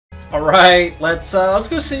All right, let's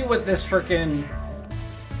go see what this freaking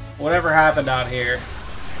whatever happened out here.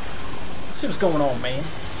 See what's going on, man.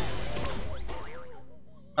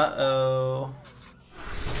 Uh-oh.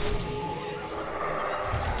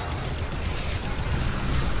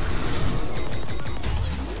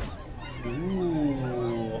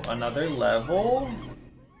 Ooh, another level?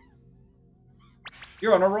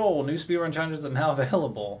 You're on a roll. New speedrun challenges are now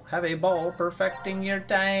available. Have a ball perfecting your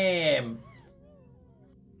time.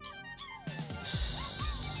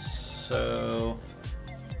 So...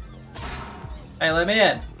 Hey, let me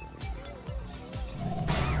in.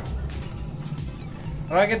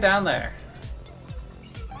 How do I get down there?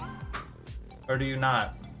 Or do you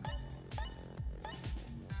not?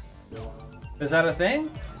 No. Is that a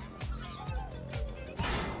thing?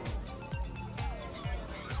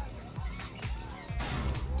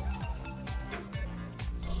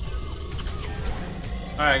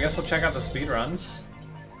 Alright, I guess we'll check out the speedruns.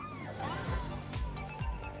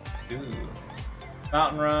 Ooh.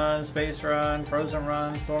 Mountain run, space run, frozen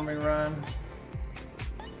run, stormy run.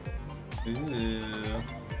 Ooh.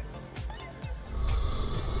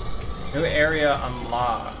 New area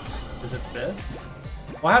unlocked. Is it this?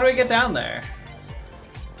 Well, how do we get down there?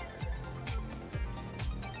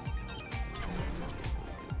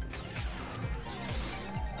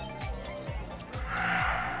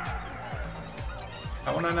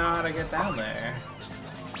 I want to know how to get down there.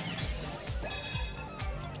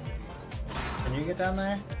 Can you get down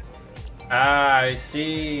there? Ah, I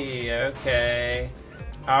see. Okay.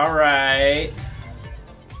 Alright.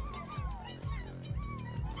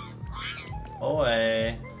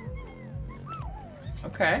 Boy.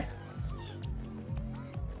 Okay.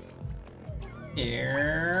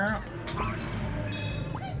 Here.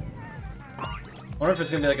 Wonder if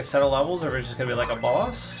it's gonna be like a set of levels or if it's just gonna be like a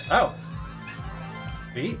boss. Oh.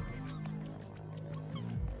 Sweet.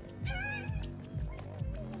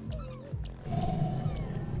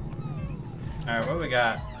 Alright, what do we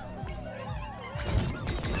got?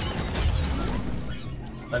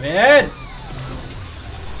 Let me in!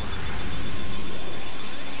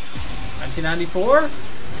 1994?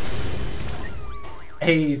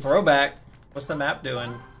 Hey, throwback. What's the map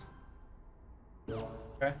doing?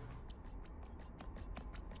 Okay.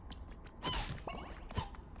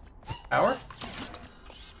 Power?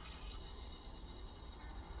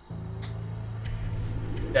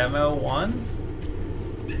 Demo 1?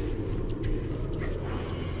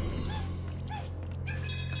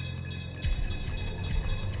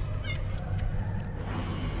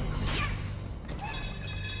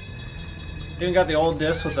 Even got the old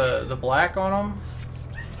disc with the black on them.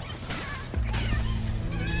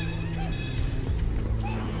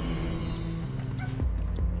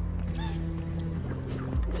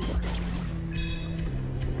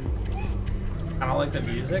 I don't like the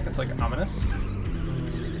music. It's like ominous.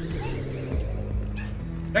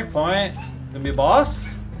 Checkpoint. Gonna be a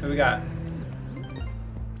boss. What do we got?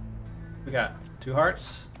 We got 2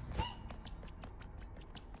 hearts.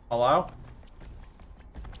 Hello?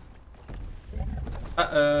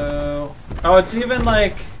 Uh-oh. Oh, it's even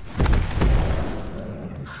like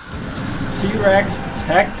T-Rex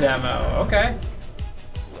tech demo. Okay.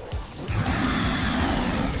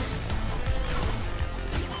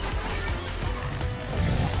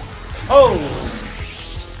 Oh!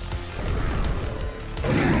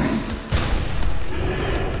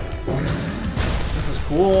 This is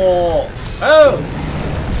cool. Oh!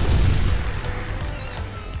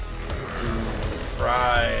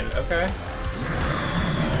 Fried. Okay.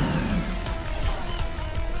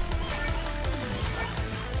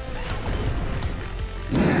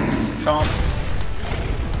 Chomp.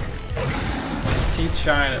 His teeth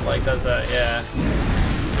shine, it like does that, yeah.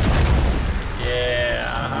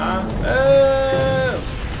 Yeah, uh-huh. Oh!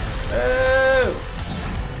 Oh!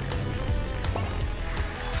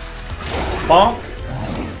 Bonk!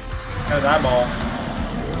 There's eyeball.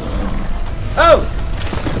 Oh!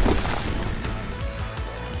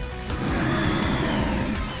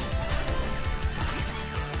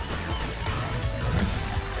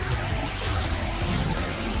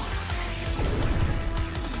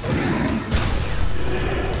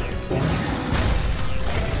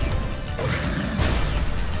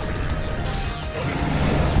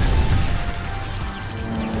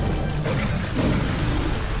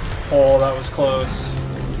 Oh, that was close.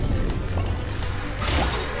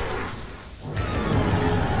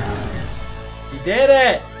 You did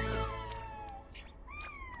it!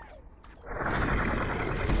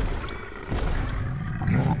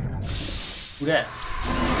 Who that?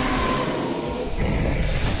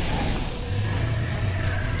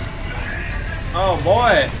 Oh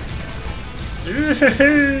boy!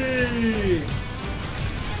 Okay,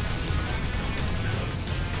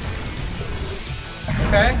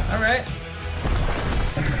 alright.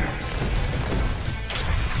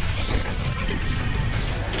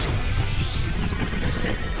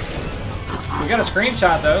 We got a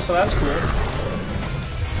screenshot though, so that's cool.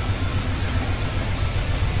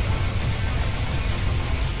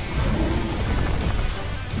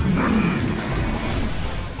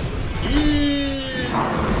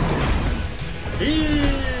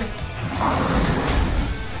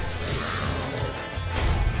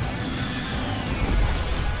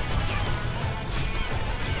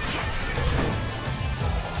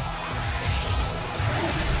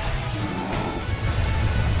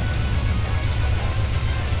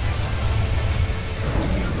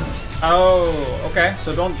 Oh, okay.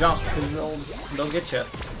 So don't jump because they'll get you.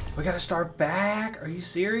 We gotta start back. Are you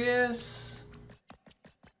serious?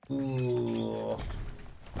 Ooh.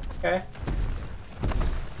 Okay.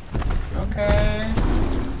 Okay.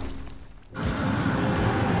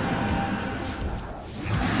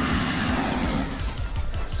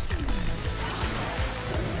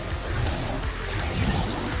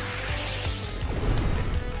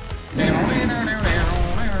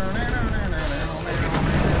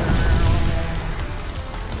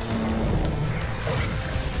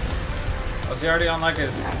 Was he already on like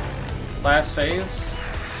his last phase?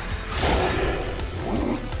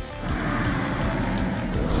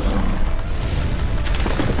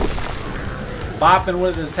 Bopping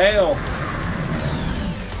with his tail.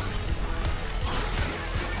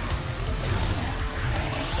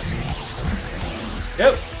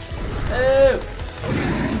 Yep. Oh.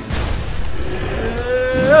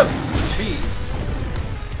 Jeez.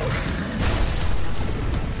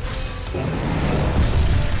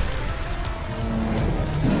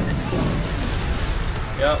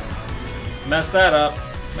 Yep. Messed that up.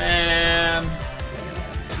 Man.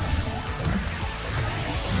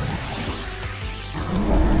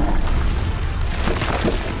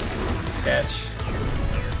 Sketch.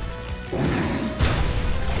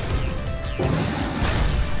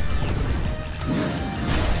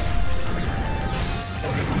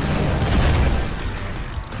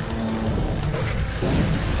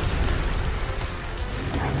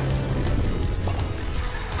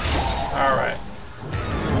 All right.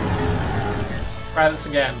 Try this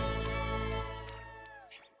again.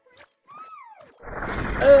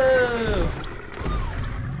 Oh.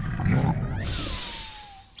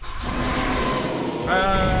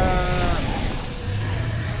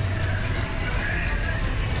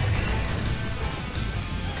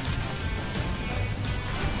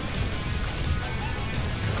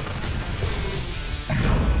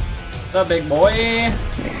 What's up, big boy?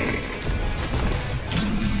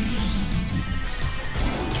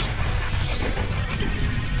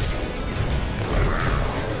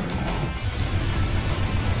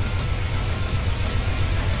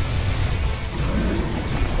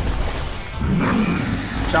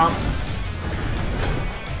 Chomp.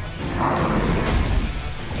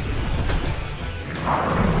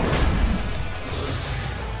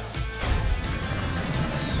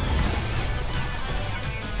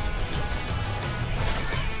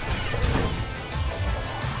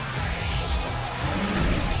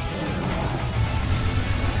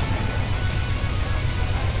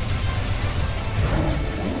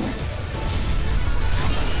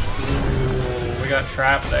 Ooh, we got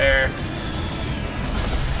trapped there.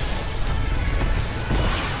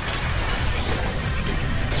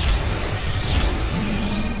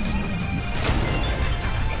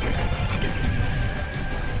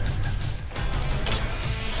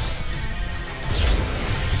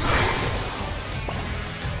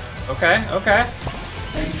 Okay, okay.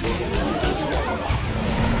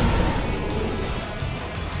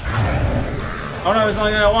 Oh no, he's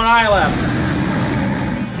only got one eye left.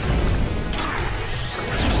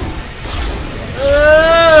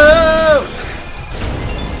 Oh!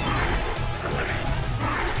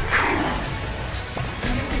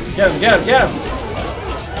 Get him, get him, get him!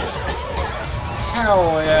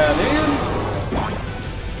 Hell yeah, dude!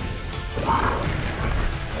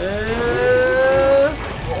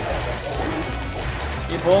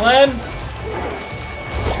 Keep pulling.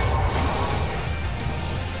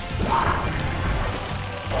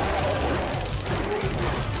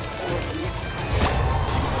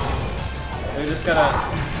 We just gotta.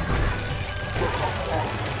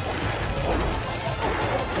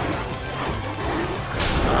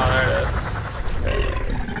 Oh, there it is.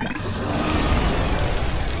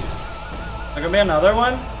 There gonna be another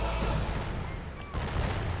one?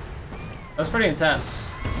 That's pretty intense.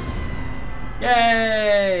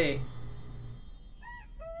 Yay!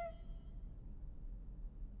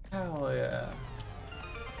 God Hell yeah.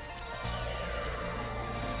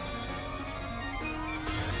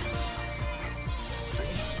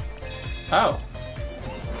 Oh.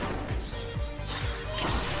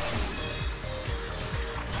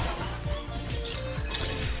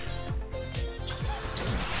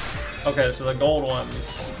 Okay, so the gold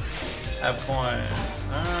ones have coins.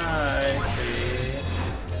 I see.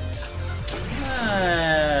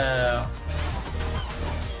 Oh.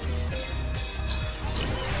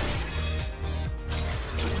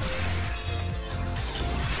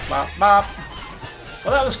 Bop, bop.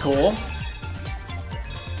 Well, that was cool.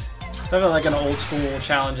 Kind of like an old school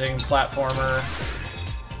challenging platformer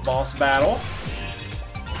boss battle.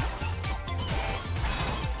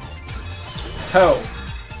 Ho.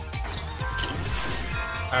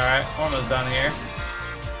 Alright, almost done here.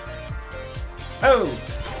 Oh!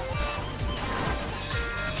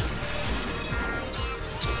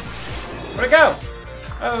 Where'd it go?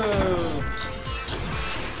 Oh!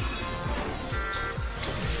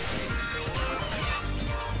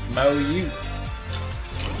 Mow you.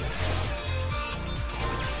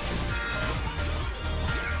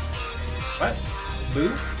 What?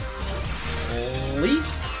 Boo? Leaf?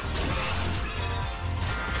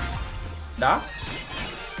 Da?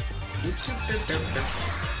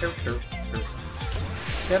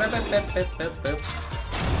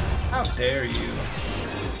 How dare you?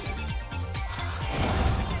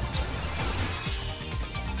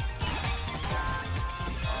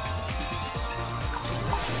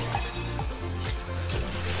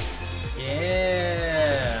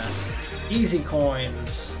 Yeah. Easy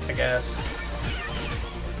coins, I guess.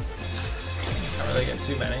 Not really getting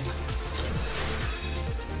too many.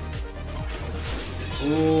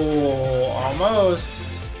 Ooh, almost.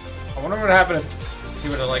 I wonder what would happen if he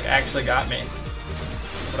would have like actually got me.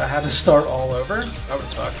 Would I have to start all over? That would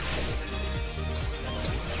suck.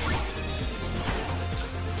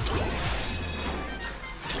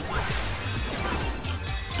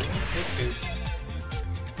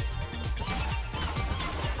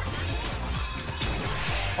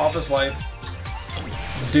 Office life.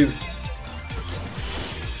 Dude.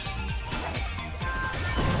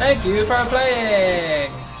 Thank you for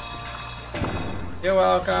playing! You're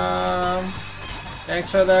welcome. Thanks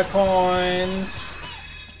for the coins.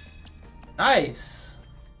 Nice.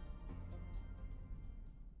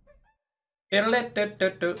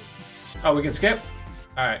 Oh, we can skip?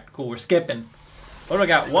 Alright, cool, we're skipping. What do we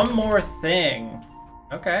got? One more thing.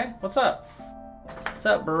 Okay, what's up? What's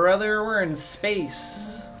up, brother? We're in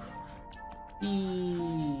space.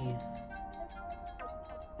 Eee.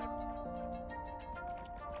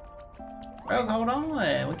 Oh, hold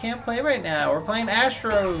on. We can't play right now. We're playing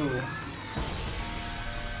Astro.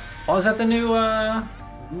 Oh, is that the new,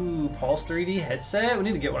 ooh, Pulse 3D headset? We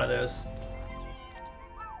need to get one of those.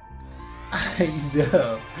 I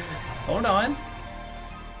know. Hold on.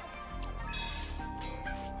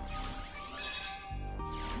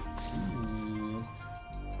 Ooh.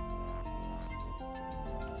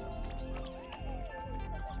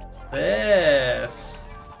 This.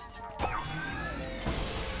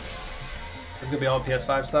 This is gonna be all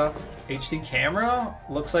PS5 stuff. HD camera?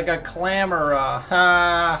 Looks like a clamera.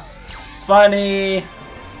 Ha! Funny!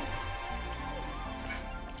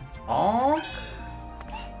 Honk?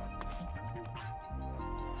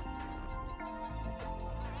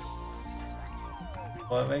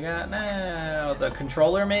 What we got now? The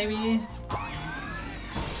controller, maybe?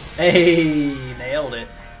 Hey! Nailed it.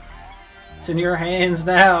 It's in your hands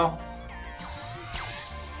now.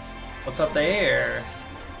 What's up there?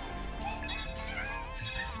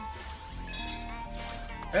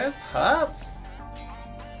 Hip hop.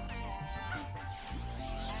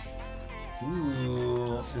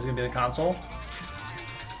 Ooh, this is gonna be the console.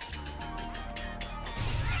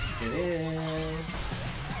 It is.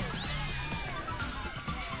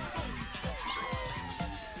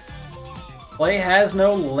 Play has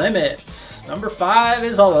no limits. Number 5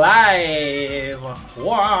 is alive.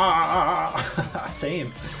 Wow.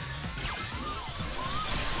 Same.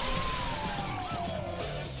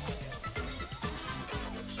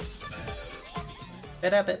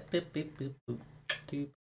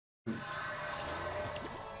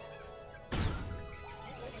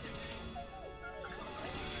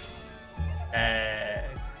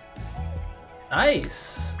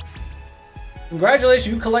 Nice. Congratulations,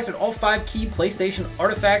 you collected all 5 key PlayStation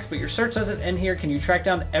artifacts, but your search doesn't end here. Can you track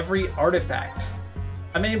down every artifact?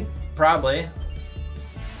 I mean, probably.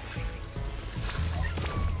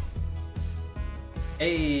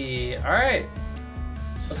 Hey, alright.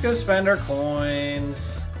 Let's go spend our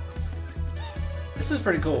coins. This is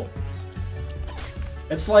pretty cool.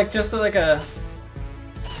 It's like just like a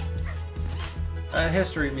a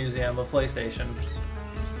history museum of PlayStation,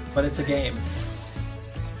 but it's a game.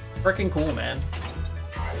 Freaking cool, man.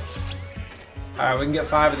 Alright, we can get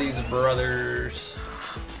 5 of these brothers.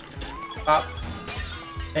 Pop.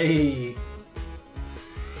 Hey.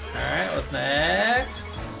 Alright, what's next?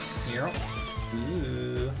 Here.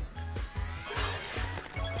 Ooh.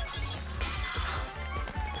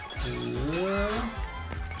 Ooh.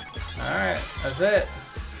 Alright, that's it.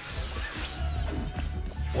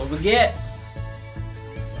 What do we get?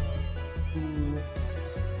 Ooh.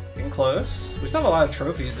 Getting close. We still have a lot of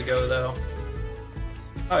trophies to go, though.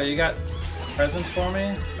 Oh, you got presents for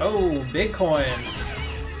me? Oh, big coin.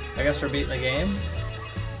 I guess we're beating the game.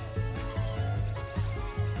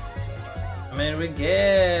 How many do we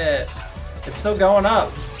get? It's still going up.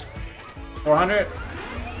 400?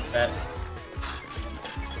 Bet.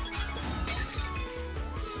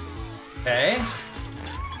 Okay.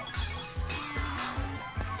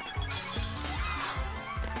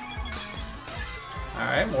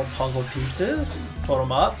 Alright, more puzzle pieces. Put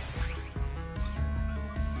them up.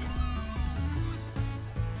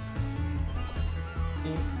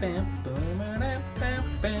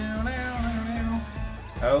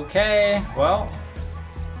 Okay, well,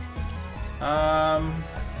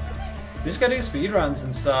 we just gotta do speed runs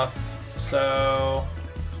and stuff. So,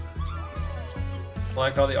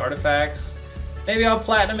 collect all the artifacts. Maybe I'll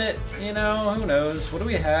platinum it. You know, who knows? What do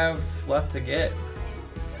we have left to get?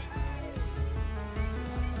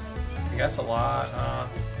 I guess a lot.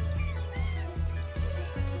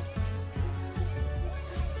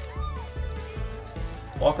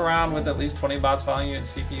 Walk around with at least 20 bots following you in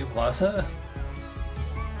CPU Plaza.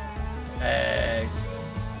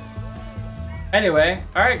 Anyway,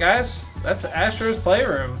 alright guys, that's Astro's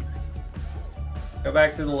Playroom. Go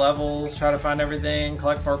back through the levels, try to find everything,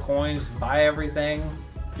 collect more coins, buy everything,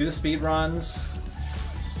 do the speed runs.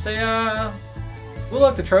 Say, we'll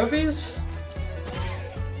look the trophies.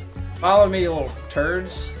 Follow me, you little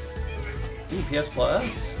turds. Ooh, PS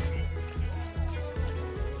Plus.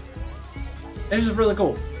 It's just really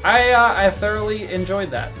cool. I thoroughly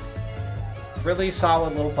enjoyed that. Really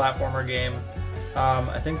solid little platformer game.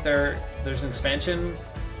 I think there's an expansion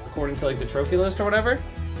according to like the trophy list or whatever.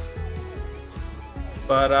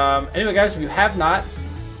 But anyway, guys, if you have not,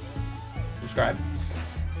 subscribe.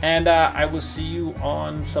 And I will see you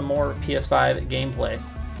on some more PS5 gameplay.